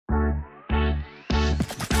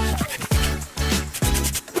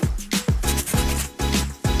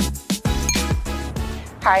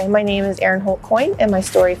Hi, my name is Erin Holt Coyne, and my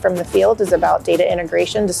story from the field is about data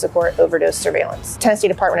integration to support overdose surveillance. Tennessee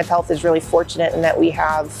Department of Health is really fortunate in that we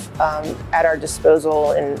have at our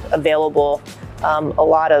disposal and available a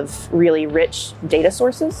lot of really rich data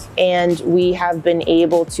sources, and we have been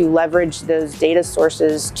able to leverage those data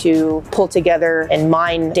sources to pull together and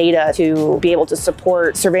mine data to be able to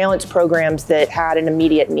support surveillance programs that had an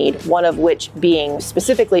immediate need, one of which being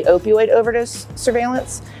specifically opioid overdose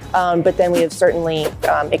surveillance. But then we have certainly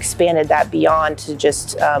expanded that beyond to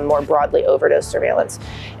just more broadly overdose surveillance.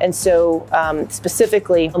 And so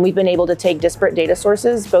specifically, we've been able to take disparate data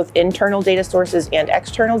sources, both internal data sources and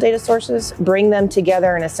external data sources, bring them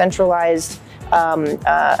together in a centralized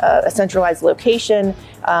location,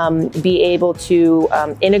 be able to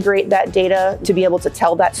integrate that data to be able to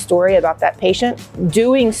tell that story about that patient.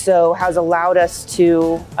 Doing so has allowed us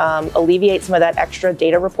to alleviate some of that extra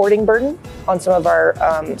data reporting burden on some of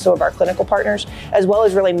our clinical partners, as well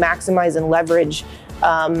as really maximize and leverage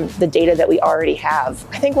the data that we already have.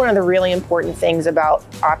 I think one of the really important things about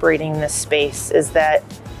operating in this space is that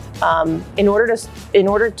in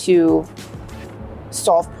order to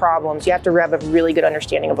solve problems, you have to have a really good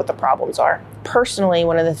understanding of what the problems are. Personally,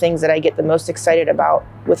 one of the things that I get the most excited about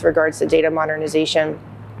with regards to data modernization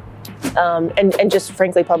and just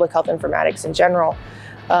frankly public health informatics in general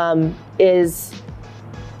is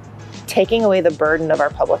taking away the burden of our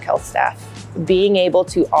public health staff. Being able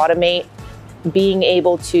to automate, being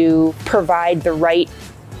able to provide the right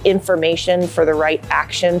information for the right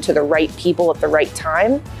action to the right people at the right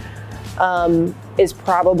time is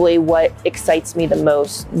probably what excites me the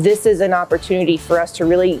most. This is an opportunity for us to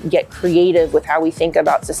really get creative with how we think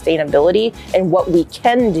about sustainability and what we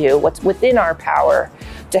can do, what's within our power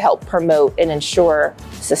to help promote and ensure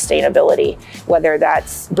sustainability, whether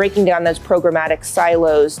that's breaking down those programmatic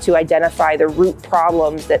silos to identify the root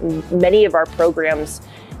problems that many of our programs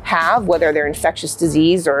have, whether they're infectious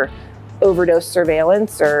disease or overdose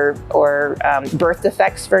surveillance or birth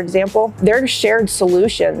defects, for example. There are shared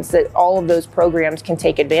solutions that all of those programs can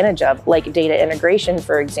take advantage of, like data integration,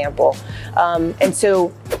 for example. And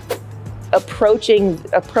so approaching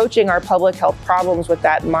our public health problems with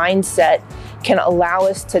that mindset can allow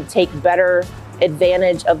us to take better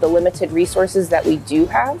advantage of the limited resources that we do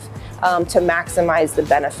have to maximize the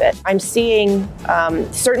benefit. I'm seeing,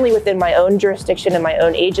 certainly within my own jurisdiction and my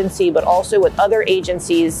own agency, but also with other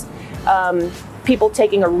agencies, people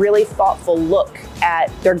taking a really thoughtful look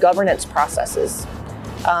at their governance processes.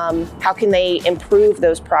 How can they improve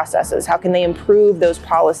those processes? How can they improve those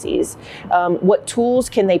policies? What tools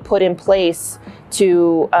can they put in place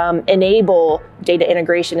to enable data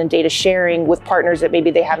integration and data sharing with partners that maybe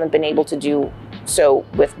they haven't been able to do so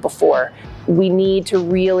with before? We need to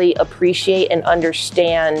really appreciate and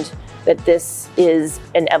understand that this is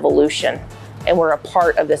an evolution, and we're a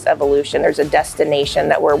part of this evolution. There's a destination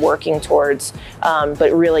that we're working towards,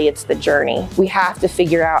 but really it's the journey. We have to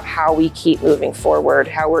figure out how we keep moving forward,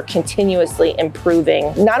 how we're continuously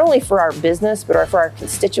improving, not only for our business, but for our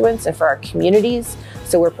constituents and for our communities.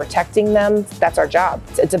 So we're protecting them. That's our job.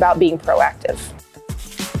 It's about being proactive.